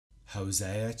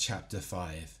Hosea chapter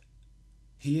 5.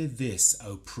 Hear this,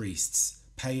 O priests,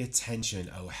 pay attention,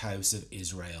 O house of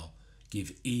Israel.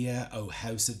 Give ear, O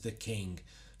house of the king,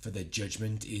 for the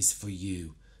judgment is for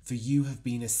you. For you have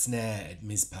been a snare at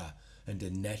Mizpah, and a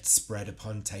net spread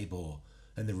upon Tabor,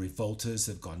 and the revolters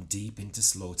have gone deep into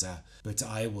slaughter, but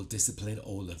I will discipline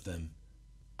all of them.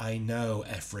 I know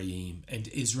Ephraim, and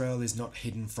Israel is not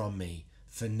hidden from me.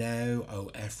 For now, O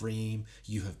Ephraim,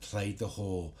 you have played the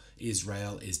whore,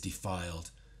 Israel is defiled.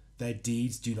 Their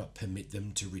deeds do not permit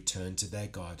them to return to their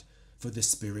God, for the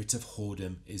spirit of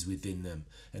whoredom is within them,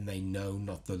 and they know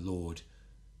not the Lord.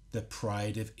 The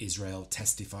pride of Israel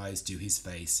testifies to his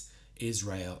face.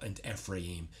 Israel and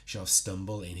Ephraim shall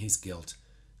stumble in his guilt.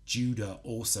 Judah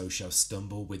also shall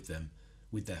stumble with them.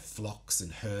 With their flocks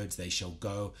and herds they shall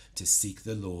go to seek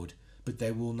the Lord, but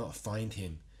they will not find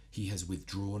him. He has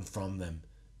withdrawn from them.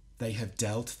 They have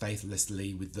dealt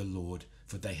faithlessly with the Lord,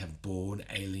 for they have borne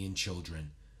alien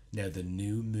children. Now the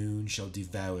new moon shall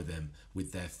devour them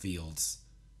with their fields.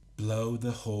 Blow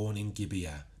the horn in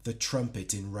Gibeah, the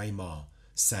trumpet in Ramah.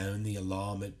 Sound the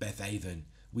alarm at Bethaven.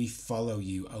 We follow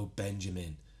you, O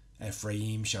Benjamin.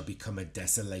 Ephraim shall become a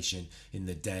desolation in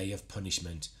the day of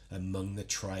punishment. Among the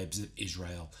tribes of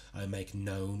Israel I make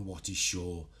known what is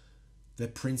sure. The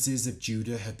princes of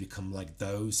Judah have become like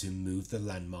those who move the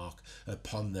landmark.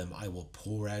 Upon them I will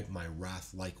pour out my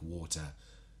wrath like water.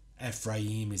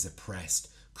 Ephraim is oppressed,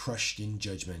 crushed in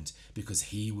judgment, because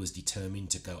he was determined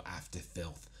to go after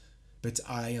filth. But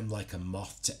I am like a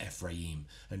moth to Ephraim,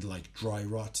 and like dry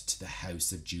rot to the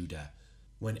house of Judah.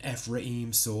 When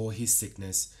Ephraim saw his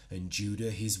sickness, and Judah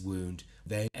his wound,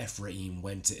 then Ephraim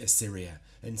went to Assyria,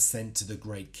 and sent to the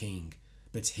great king.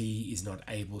 But he is not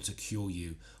able to cure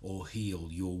you, or heal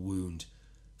your wound.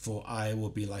 For I will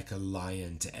be like a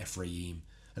lion to Ephraim,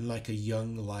 and like a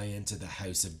young lion to the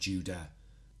house of Judah.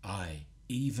 I,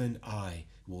 even I,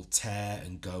 will tear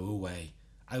and go away.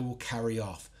 I will carry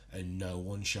off, and no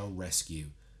one shall rescue.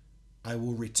 I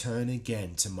will return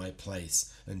again to my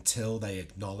place, until they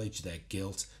acknowledge their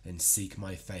guilt and seek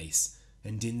my face,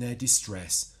 and in their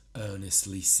distress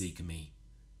earnestly seek me.